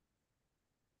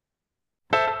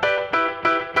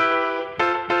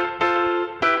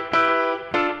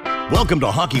Welcome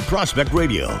to Hockey Prospect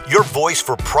Radio, your voice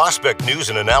for prospect news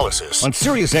and analysis on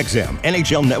SiriusXM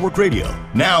NHL Network Radio.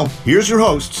 Now, here's your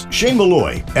hosts, Shane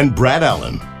Malloy and Brad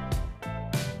Allen.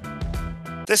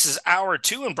 This is Hour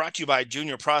 2 and brought to you by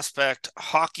Junior Prospect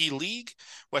Hockey League,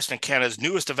 Western Canada's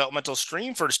newest developmental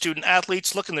stream for student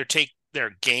athletes looking to take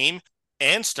their game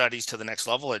and studies to the next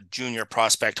level at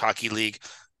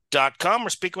juniorprospecthockeyleague.com. We're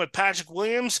speaking with Patrick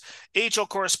Williams, AHL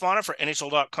correspondent for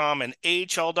NHL.com and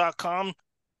AHL.com.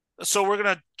 So we're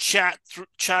going to chat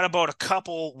about a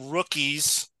couple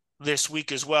rookies this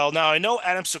week as well. Now, I know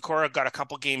Adam Sikora got a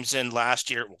couple games in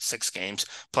last year, 6 games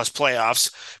plus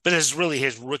playoffs, but this is really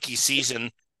his rookie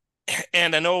season.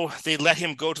 And I know they let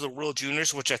him go to the World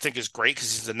Juniors, which I think is great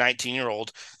because he's a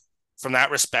 19-year-old from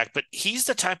that respect. But he's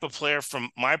the type of player,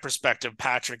 from my perspective,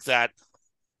 Patrick, that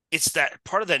it's that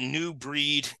part of that new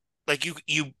breed. Like you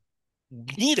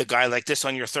need a guy like this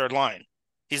on your third line.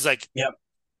 He's like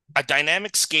a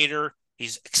dynamic skater.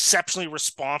 He's exceptionally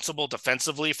responsible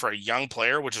defensively for a young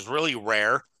player, which is really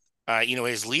rare.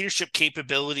 His leadership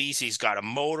capabilities, he's got a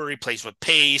motor, he plays with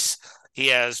pace. He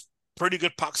has pretty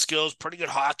good puck skills, pretty good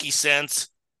hockey sense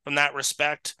from that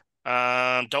respect.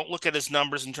 Don't look at his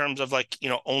numbers in terms of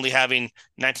only having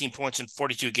 19 points in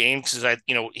 42 games because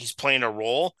he's playing a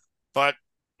role. But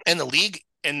in the league,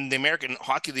 and the American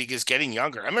Hockey League is getting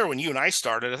younger. I remember when you and I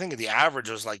started, I think the average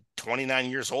was like 29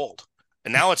 years old.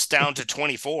 And now it's down to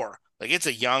 24. Like, it's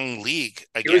a young league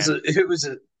again. It was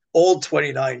an old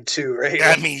 29 too, right?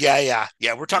 I mean, yeah.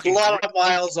 We're talking a lot of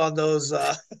miles on those.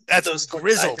 That's those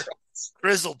grizzled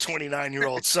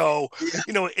 29-year-olds. So,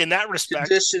 in that respect,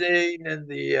 conditioning and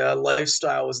the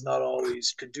lifestyle was not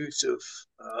always conducive.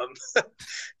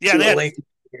 They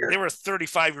were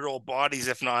 35-year-old bodies,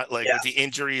 if not with the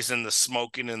injuries and the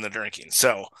smoking and the drinking.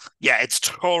 So, it's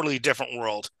totally different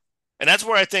world. And that's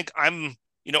where I think I've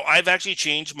actually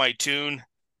changed my tune.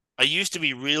 I used to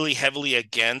be really heavily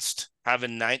against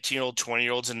having 19-year-old,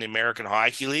 20-year-olds in the American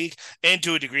Hockey League, and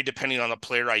to a degree, depending on the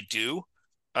player, I do.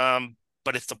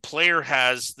 But if the player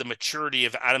has the maturity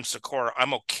of Adam Sikora,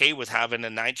 I'm okay with having a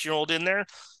 19-year-old in there,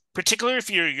 particularly if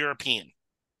you're European.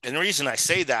 And the reason I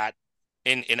say that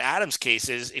in Adam's case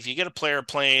is if you get a player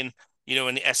playing,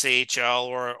 in the SAHL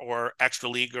or Extra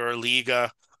League or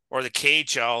Liga or the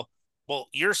KHL, well,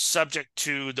 you're subject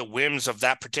to the whims of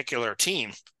that particular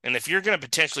team. And if you're going to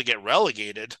potentially get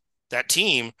relegated, that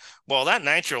team, well, that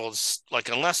 19-year-old's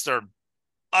unless they're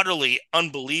utterly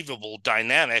unbelievable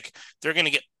dynamic, they're going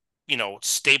to get,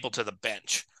 stapled to the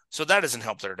bench. So that doesn't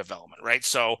help their development, right?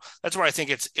 So that's where I think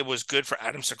it was good for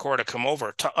Adam Sikora to come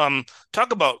over.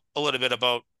 Talk about a little bit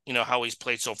about, how he's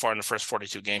played so far in the first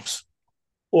 42 games.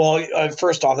 Well,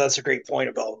 first off, that's a great point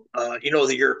about,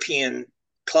 the European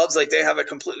clubs, they have a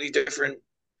completely different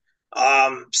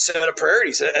set of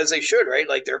priorities, as they should, right?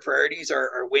 Like, their priorities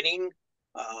are winning,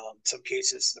 some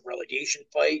cases the relegation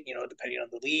fight, depending on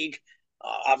the league,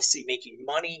 obviously making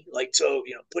money,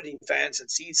 putting fans in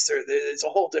seats. There's a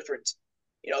whole different,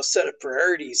 set of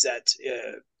priorities that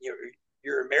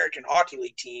your American Hockey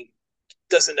League team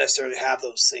doesn't necessarily have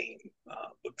those same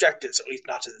objectives, at least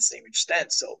not to the same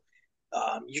extent. So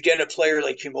you get a player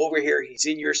like him over here, he's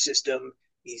in your system,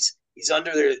 he's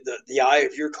under the eye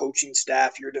of your coaching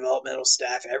staff, your developmental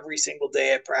staff every single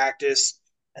day at practice,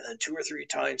 and then 2 or 3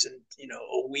 times in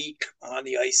a week on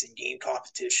the ice in game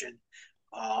competition.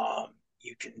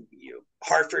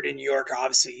 Hartford and New York,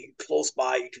 obviously close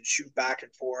by, you can shoot back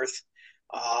and forth.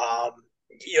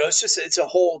 It's a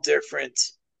whole different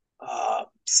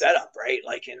setup, right?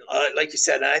 Like you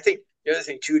said, and I think the other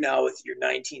thing too now with your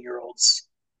 19-year-olds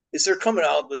is they're coming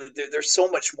out, they're so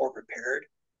much more prepared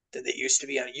than they used to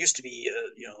be. And it used to be,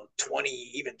 20,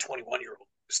 even 21-year-old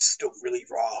still really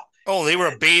raw. Oh, they were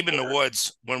a babe in the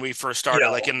woods when we first started,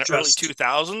 in the early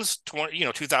 2000s,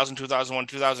 2000, 2001,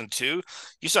 2002.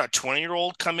 You saw a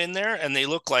 20-year-old come in there and they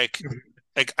look like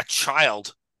a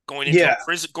child going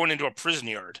into a prison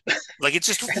yard. It's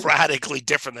just radically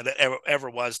different than it ever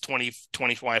was 20,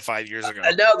 25 years ago.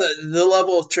 And now the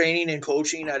level of training and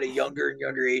coaching at a younger and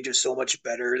younger age is so much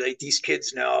better. Like, these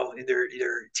kids now in their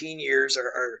teen years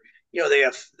are they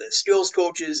have the skills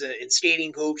coaches and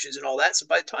skating coaches and all that. So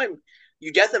by the time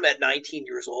you get them at 19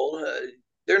 years old,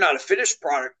 they're not a finished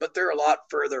product, but they're a lot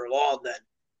further along than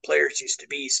players used to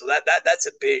be. So that's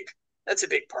a big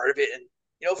part of it. And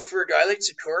for a guy like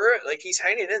Sikora, he's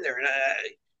hanging in there. And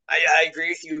I agree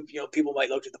with you. People might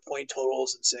look at the point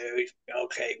totals and say,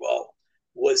 okay, well,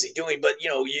 what is he doing? But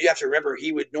you have to remember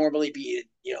he would normally be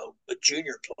a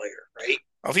junior player, right?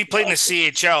 Well, if he played in the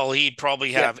CHL, he'd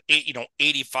probably have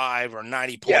 85 or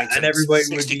 90 points and in everybody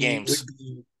 60 games.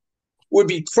 Would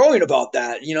be crowing about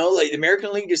that. The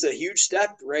American League is a huge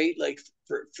step, right?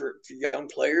 for young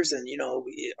players. And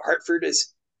Hartford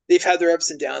they've had their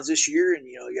ups and downs this year, and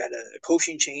you had a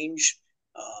coaching change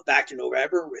back in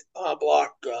November with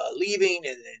Block leaving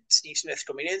and Steve Smith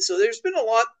coming in. So there's been a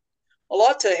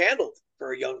lot to handle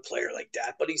for a young player like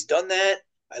that. But he's done that.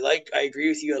 I agree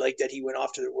with you. I like that he went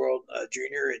off to the World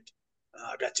Junior and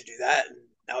got to do that, and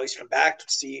now he's come back to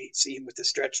see him with the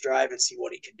stretch drive and see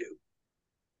what he can do.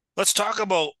 Let's talk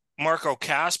about Marco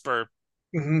Kasper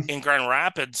in Grand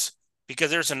Rapids, because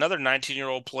there's another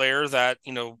 19-year-old player that,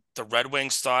 the Red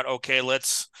Wings thought, okay,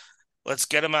 let's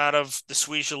get him out of the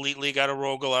Swedish Elite League out of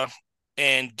Rogala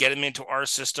and get him into our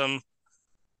system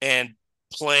and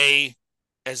play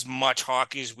as much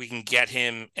hockey as we can get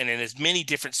him and in as many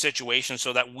different situations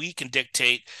so that we can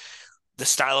dictate the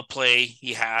style of play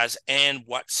he has and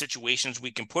what situations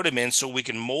we can put him in so we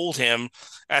can mold him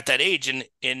at that age. And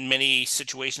in many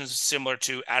situations, similar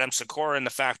to Adam Sikora, and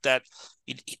the fact that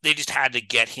they just had to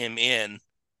get him in.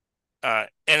 And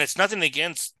it's nothing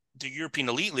against the European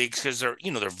Elite Leagues, because they're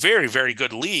very, very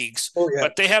good leagues,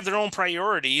 but they have their own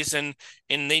priorities, and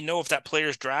they know if that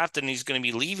player's drafted and he's going to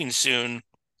be leaving soon,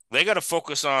 they got to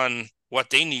focus on what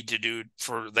they need to do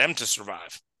for them to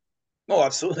survive. Oh,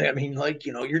 absolutely. I mean,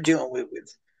 you're dealing with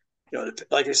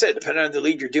like I said, depending on the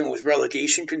league, you're dealing with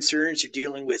relegation concerns. You're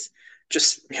dealing with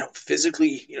just,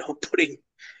 physically,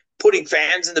 putting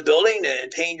fans in the building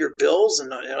and paying your bills.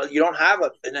 And, you don't have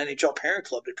an NHL parent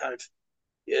club to kind of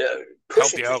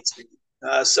cushion things.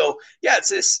 So yeah, it's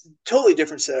this totally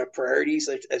different set of priorities.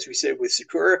 Like as we said with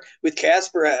Sakura, with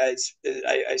Kasper,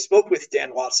 I spoke with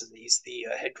Dan Watson. He's the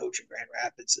head coach in Grand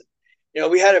Rapids.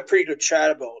 And, we had a pretty good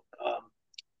chat about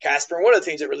Kasper. And one of the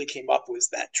things that really came up was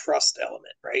that trust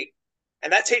element, right?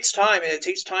 And that takes time, and it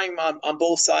takes time on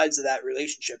both sides of that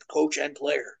relationship, coach and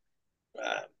player.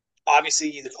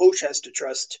 Obviously, the coach has to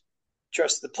trust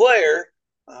the player.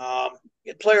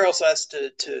 The player also has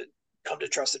to come to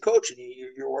trust the coach, and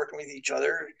you're working with each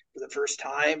other for the first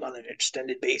time on an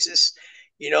extended basis.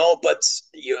 But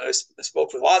I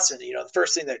spoke with Watson. The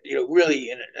first thing that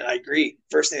really, and I agree,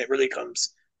 first thing that really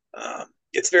comes,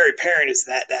 it's very apparent is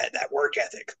that work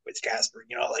ethic with Kasper.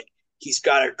 He's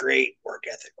got a great work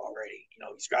ethic already.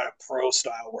 He's got a pro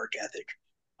style work ethic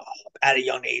at a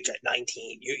young age, at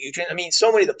 19. You can, I mean,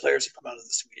 so many of the players that come out of the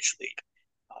Swedish league,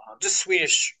 just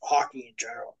Swedish hockey in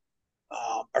general,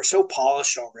 are so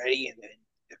polished already, and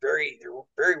they're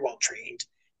very well trained.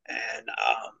 And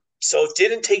so it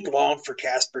didn't take long for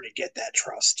Kasper to get that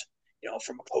trust,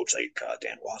 from a coach like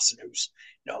Dan Watson, who's,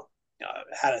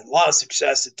 had a lot of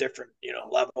success at different,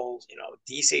 levels,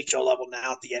 the ECHL level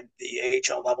now, the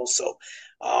AHL level. So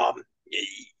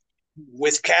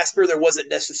with Kasper, there wasn't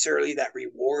necessarily that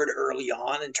reward early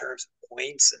on in terms of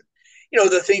points and,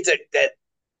 the things that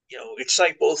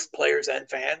excite both players and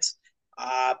fans.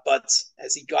 But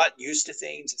as he got used to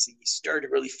things, as he started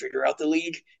to really figure out the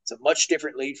league, it's a much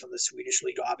different league from the Swedish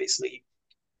league, obviously.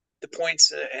 The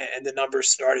points and the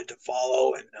numbers started to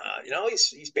follow, and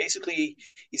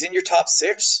he's in your top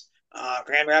six.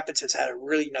 Grand Rapids has had a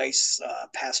really nice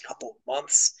past couple of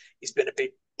months. He's been a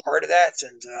big part of that,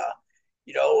 and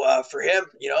for him,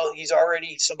 he's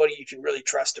already somebody you can really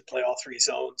trust to play all three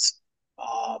zones,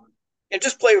 and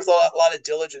just play with a lot of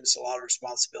diligence, a lot of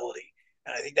responsibility,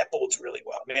 and I think that bodes really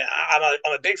well. I mean,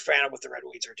 I'm a big fan of what the Red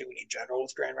Wings are doing in general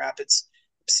with Grand Rapids.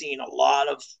 I'm seeing a lot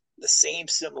of the same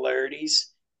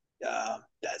similarities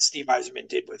that Steve Yzerman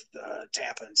did with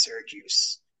Tampa and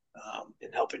Syracuse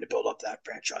in helping to build up that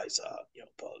franchise,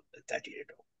 about a decade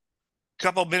ago.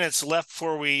 Couple minutes left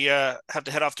before we have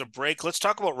to head off to break. Let's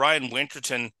talk about Ryan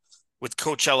Winterton with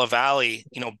Coachella Valley.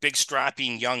 Big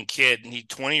strapping young kid, and he's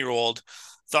 20-year-old.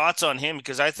 Thoughts on him?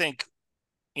 Because I think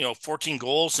 14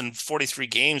 goals in 43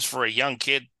 games for a young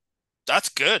kid, that's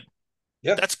good.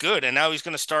 Yeah, that's good. And now he's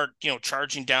going to start,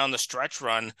 charging down the stretch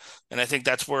run. And I think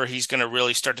that's where he's going to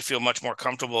really start to feel much more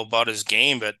comfortable about his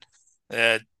game. But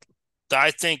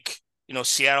I think,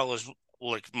 Seattle is,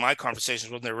 like my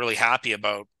conversations with them, they're really happy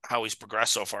about how he's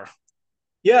progressed so far.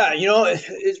 Yeah,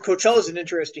 Coachella is an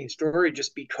interesting story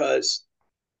just because,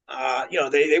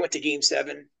 they went to Game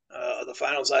 7 of the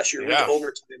finals last year, went to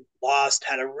overtime, lost,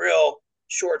 had a real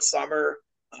short summer.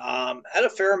 Had a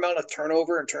fair amount of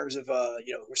turnover in terms of,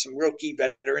 some real key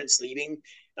veterans leaving.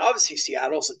 And obviously,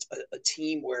 Seattle's a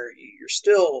team where you're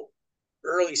still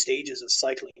early stages of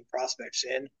cycling prospects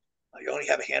in. You only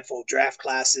have a handful of draft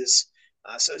classes.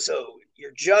 So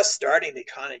you're just starting to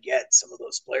kind of get some of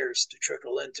those players to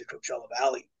trickle into Coachella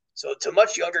Valley. So it's a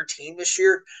much younger team this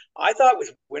year. I thought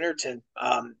with Winterton,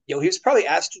 he was probably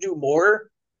asked to do more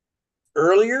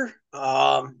earlier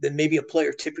than maybe a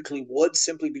player typically would,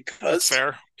 simply because that's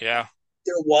fair. Yeah.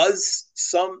 there was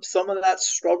some of that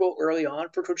struggle early on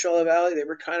for Coachella Valley. They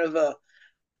were kind of a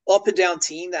up and down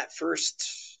team that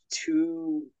first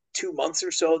two months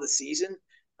or so of the season,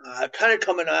 kind of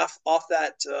coming off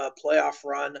that playoff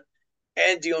run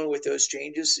and dealing with those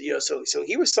changes. So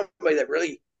he was somebody that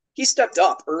really he stepped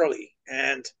up early,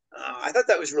 and I thought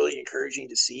that was really encouraging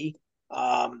to see.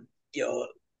 So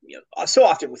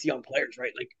often with young players,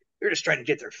 right? Like they're just trying to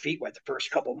get their feet wet the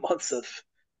first couple months of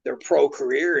their pro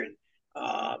career, and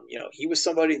he was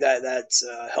somebody that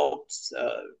helped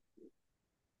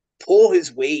pull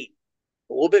his weight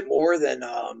a little bit more than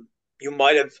you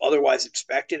might have otherwise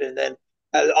expected. And then,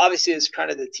 obviously, as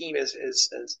kind of the team is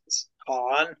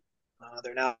caught on,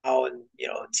 they're now in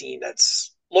a team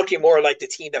that's looking more like the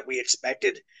team that we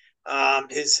expected.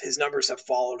 His numbers have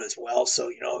followed as well,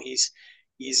 so he's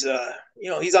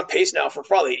on pace now for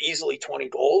probably easily 20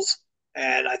 goals,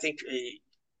 and I think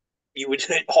you would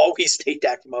always take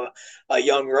that from a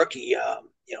young rookie, a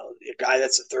guy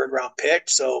that's a third round pick.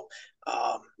 So,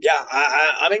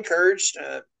 I'm encouraged.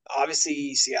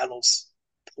 Obviously, Seattle's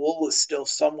pool is still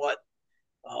somewhat,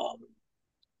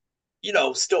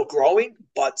 still growing,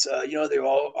 but, they've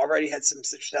already had some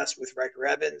success with Riker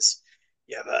Evans.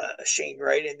 You have a Shane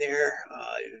Wright in there,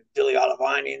 Billy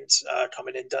Ottavining's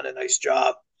coming in, done a nice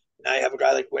job. Now you have a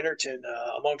guy like Winterton,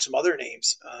 among some other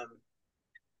names.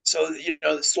 So,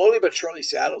 slowly but surely,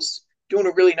 Seattle's doing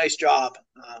a really nice job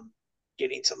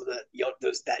getting some of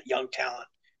that young talent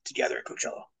together at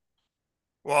Coachella.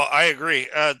 Well, I agree.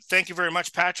 Thank you very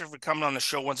much, Patrick, for coming on the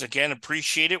show once again.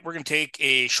 Appreciate it. We're going to take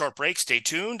a short break. Stay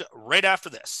tuned right after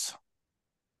this.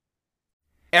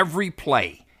 Every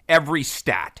play, every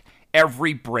stat,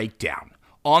 every breakdown.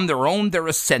 On their own, they're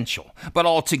essential, but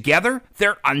all together,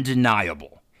 they're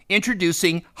undeniable.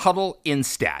 Introducing Huddle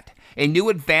Instat, a new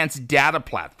advanced data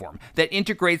platform that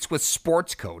integrates with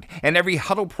Sports Code and every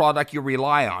Huddle product you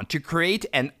rely on to create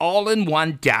an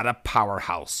all-in-one data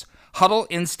powerhouse. Huddle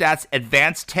Instat's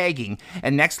advanced tagging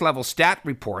and next-level stat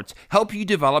reports help you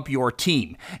develop your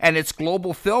team, and its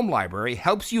global film library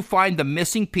helps you find the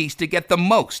missing piece to get the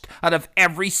most out of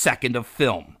every second of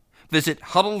film. Visit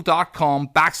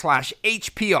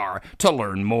huddle.com/HPR to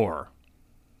learn more.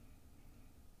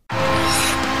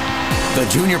 The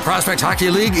Junior Prospect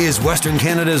Hockey League is Western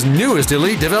Canada's newest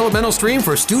elite developmental stream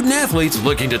for student athletes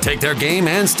looking to take their game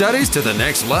and studies to the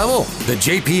next level. The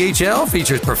JPHL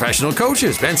features professional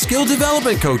coaches and skill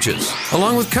development coaches,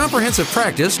 along with comprehensive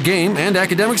practice, game, and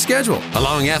academic schedule,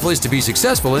 allowing athletes to be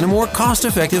successful in a more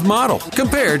cost-effective model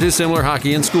compared to similar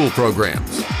hockey and school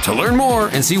programs. To learn more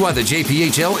and see why the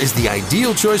JPHL is the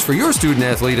ideal choice for your student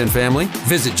athlete and family,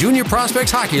 visit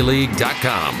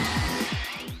juniorprospectshockeyleague.com.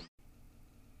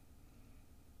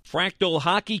 Fractal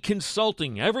Hockey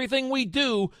Consulting. Everything we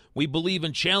do, we believe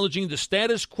in challenging the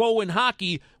status quo in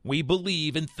hockey. We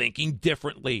believe in thinking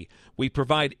differently. We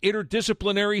provide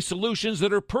interdisciplinary solutions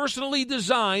that are personally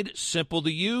designed, simple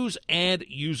to use, and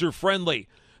user-friendly.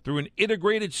 Through an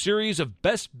integrated series of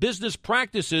best business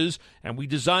practices, and we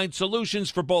design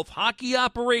solutions for both hockey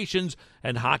operations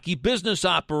and hockey business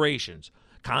operations.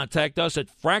 Contact us at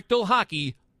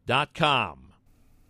fractalhockey.com.